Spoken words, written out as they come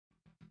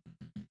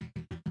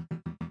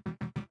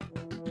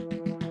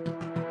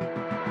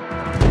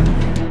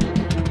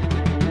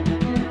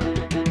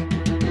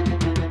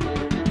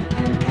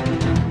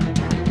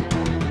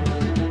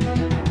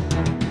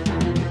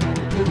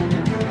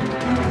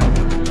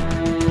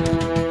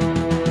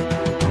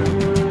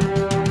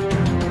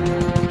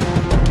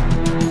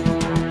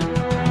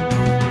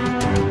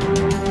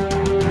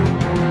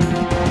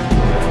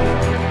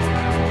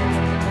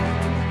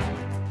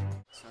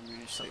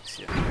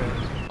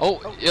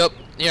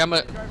I'm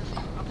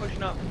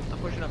pushing up. I'm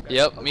pushing up, guys.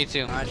 Yep, me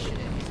too. Ah, shit.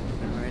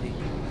 I'm ready.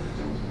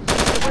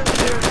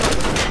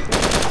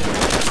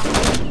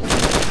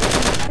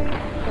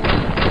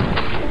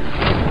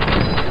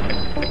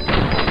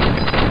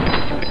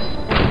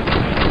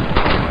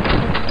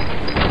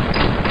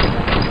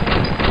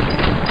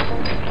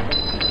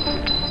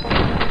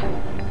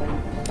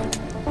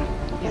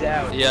 He's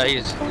out. Yeah,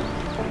 he's.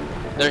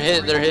 They're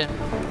hit. They're hit.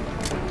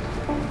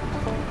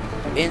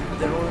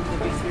 They're all in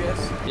the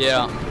B3S?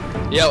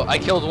 Yeah. Yo, I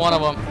killed one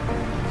of them.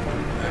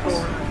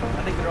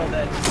 I think they're all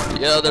dead.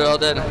 Yeah, they're all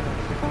dead.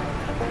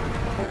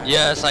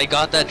 Yes, I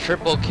got that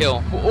triple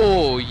kill.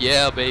 Oh,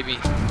 yeah, baby.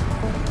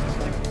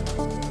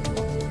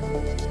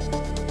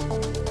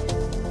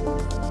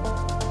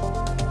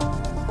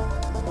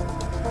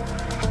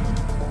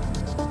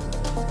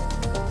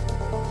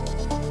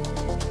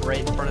 Right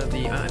in front of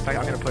the. In fact,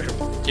 I'm gonna push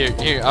him.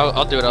 Here,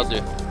 I'll do it. I'll do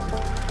it.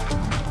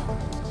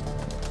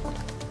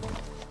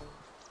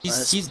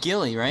 He's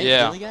Gilly, right?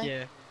 Yeah. Gilly guy?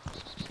 Yeah.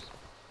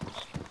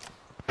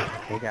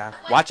 Hey guy.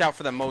 Watch out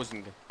for the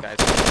Mosin guys.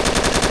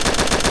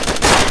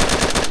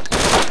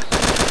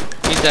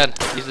 He's dead.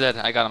 He's dead.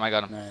 I got him. I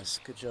got him. Nice,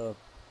 good job.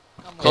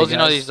 Closing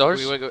all these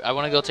doors. I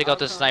want to go take out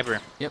this sniper.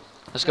 Yep.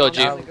 Let's go,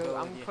 G. I'm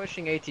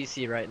pushing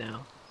ATC right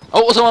now.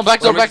 Oh, someone back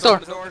door. Back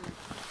door.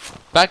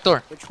 Back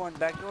door. Which one?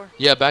 Back door?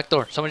 Yeah, back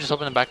door. Someone just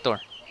opened the back door.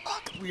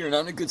 Fuck, we are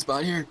not in a good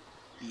spot here.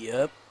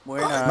 Yep,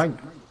 we're not.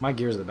 My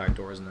gear's at the back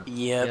door, isn't it?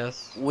 Yep,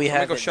 Yes. we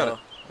have go it, shut though. it.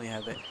 We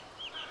have it.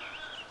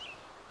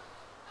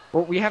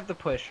 Well, we have to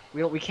push.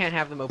 We can't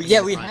have them open. But yeah,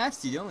 the we front. have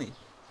to, don't we?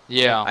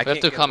 Yeah, I we have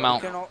can't to get come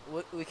one. out.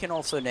 We can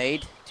also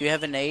nade. Do you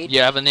have a nade?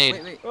 Yeah, I have a nade.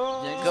 Wait, wait.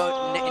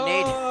 Go,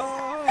 nade.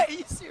 Are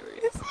you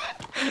serious?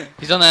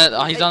 He's on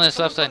that. He's on this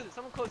left side.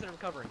 Someone close it. I'm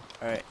covering.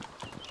 Alright.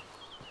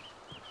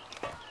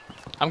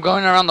 I'm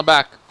going around the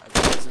back.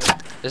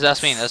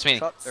 That's me. That's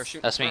me. They're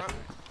shooting. That's me.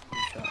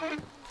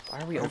 Why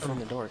are we opening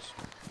the doors?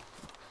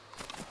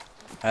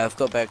 I've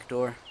got back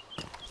door.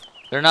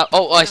 They're not.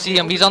 Oh, I see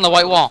him. He's on the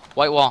white wall.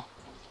 White wall.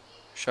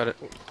 Shut it.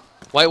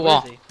 White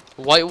wall. Where is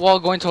he? White wall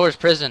going towards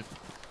prison.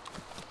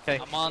 Okay.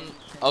 I'm on.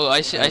 Oh,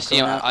 I see. I see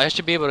him. I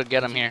should be able to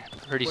get him here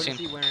pretty What soon. is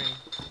he wearing?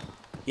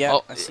 Yeah,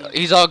 Oh, I see.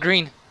 he's all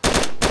green.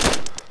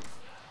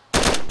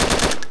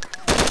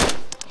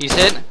 He's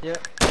hit.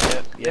 Yep.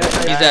 He's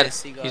dead.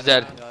 Nice, he got He's him,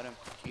 dead. Got him.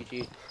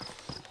 GG.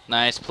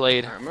 Nice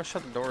played. Alright, I'm gonna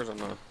shut the doors on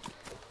the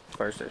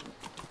fire station.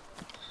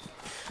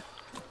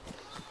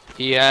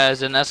 He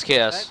has an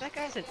SKS. That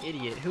guy's an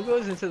idiot. Who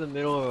goes into the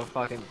middle of a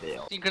fucking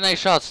field? Synchronized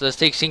shots. Let's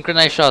take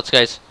synchronized shots,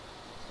 guys.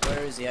 Where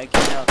is he? I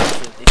can't help.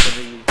 They said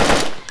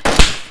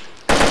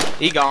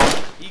He gone.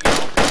 He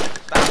gone.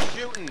 Stop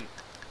shooting.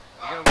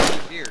 You're gonna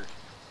lose ears.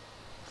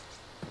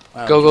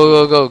 Wow,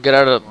 Go. Get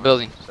out of the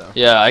building.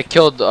 Yeah, I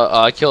killed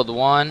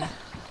one.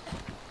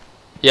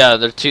 Yeah,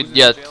 they're two. Who's in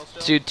Yeah, jail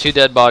still? two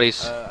dead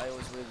bodies. I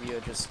was with you.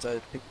 Just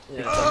picked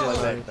Yeah, up my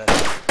sorry.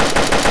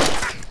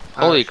 backpack.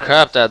 Holy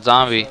crap, that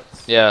zombie.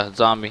 Yeah,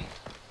 zombie.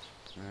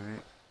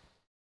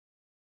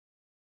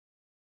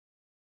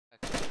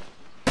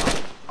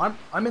 Alright.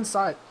 I'm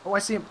inside. Oh, I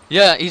see him.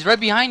 Yeah, he's right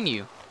behind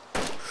you.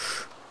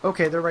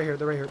 Okay, they're right here.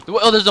 They're right here.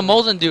 Oh, there's a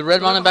Molten dude,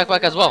 red mountain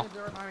backpack as well.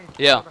 They're right behind me.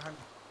 Yeah. They're behind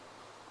me.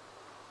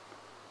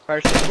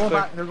 Fire They're station going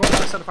clear. back. They're going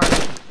back to the fire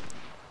station.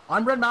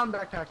 I'm red mountain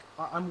backpack.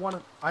 I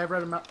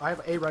have I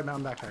have a red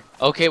mountain backpack.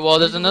 Okay, well,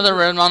 there's another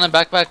red mountain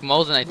backpack,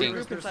 Molten, I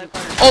think. There's-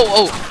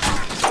 Oh.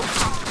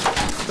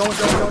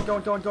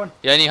 Going.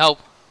 Yeah, I need help.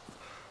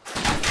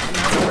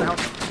 Help.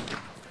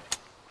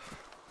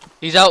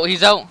 He's out.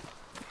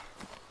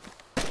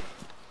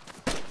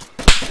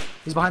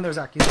 He's behind there,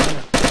 Zach. He's behind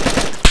there.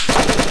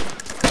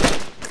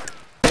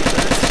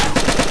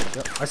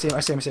 Yep, I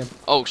see him.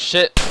 Oh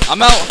shit,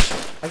 I'm out.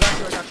 I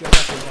got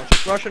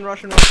you.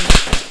 Russian.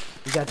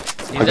 He's dead.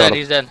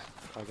 He's dead.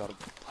 I got him.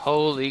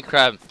 Holy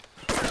crap.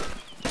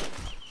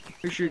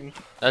 Who's shooting?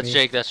 That's Me.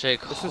 Jake. This is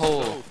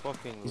Oh. so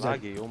fucking He's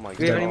dead. laggy. Oh my god.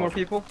 Do we have any more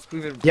people?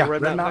 We have a Yeah,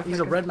 red mountain he's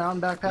a backpacker? red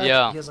mountain backpack.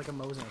 Yeah. He has like a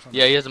Mosin or something.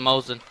 Yeah, he has a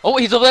Molten. Oh,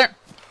 he's over there.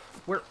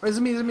 Where is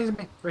it? Me.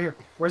 Right here.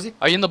 Where is he?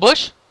 Are you in the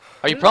bush?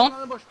 Are you No, prone? no,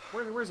 no, bush.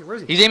 Where is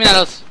he? He's aiming at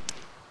us.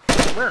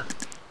 Where?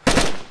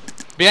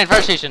 Behind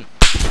fire station.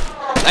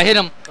 I hit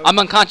him. I'm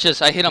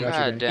unconscious. I hit him. Got you, God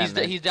man. damn,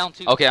 He's- he's down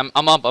too. Okay, I'm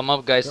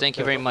up, guys. Thank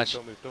you very much.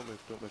 Don't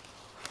move.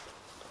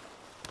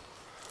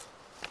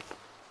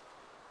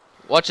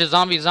 Watch a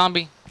zombie.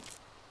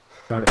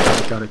 Got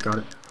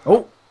it.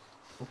 Oh.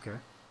 Okay.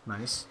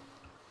 Nice.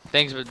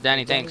 Thanks,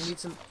 Danny. Thanks. Need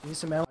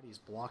some ammo. He's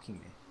blocking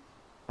me.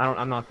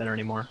 I'm not there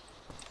anymore.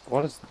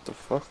 What is the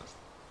fuck?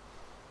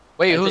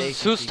 Wait,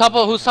 That's who's top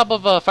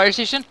of fire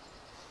station?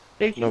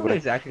 Hey, you know what Nobody.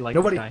 exactly like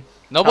Nobody. this guy?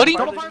 Nobody?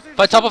 Top of fire station.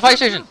 But top of fire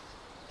station.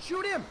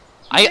 Shoot him.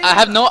 I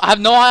have no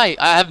eye.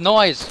 I have no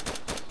eyes.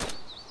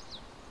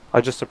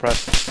 I just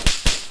suppressed.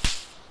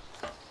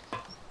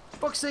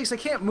 Fuck's sakes, I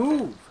can't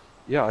move.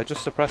 Yeah, I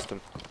just suppressed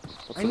him.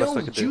 What's I the best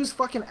know, I could do? Jew's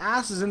fucking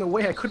ass is in the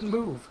way. I couldn't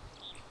move.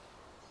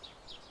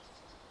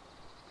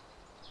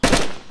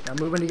 I'm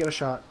moving to get a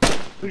shot.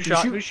 Who's You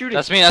shoot- shooting?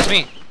 That's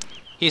me.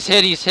 He's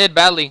hit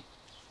badly.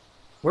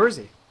 Where is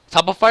he?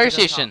 Top of fire He's on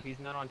top. station. He's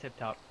not on tip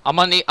top. I'm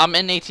in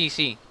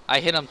ATC. I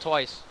hit him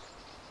twice.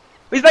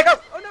 He's back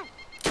up! Oh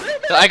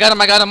no! I got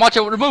him. Watch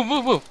out.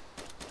 Move.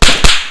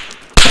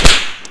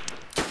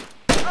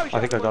 Oh, I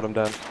think I got him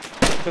down.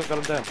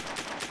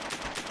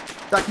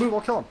 Zach, move,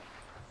 I'll kill him.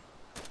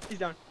 He's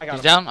down. I got He's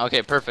him. down?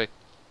 Okay, perfect.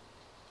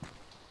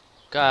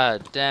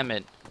 God damn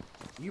it.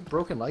 You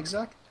broken leg,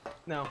 Zach?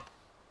 No.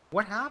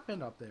 What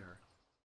happened up there?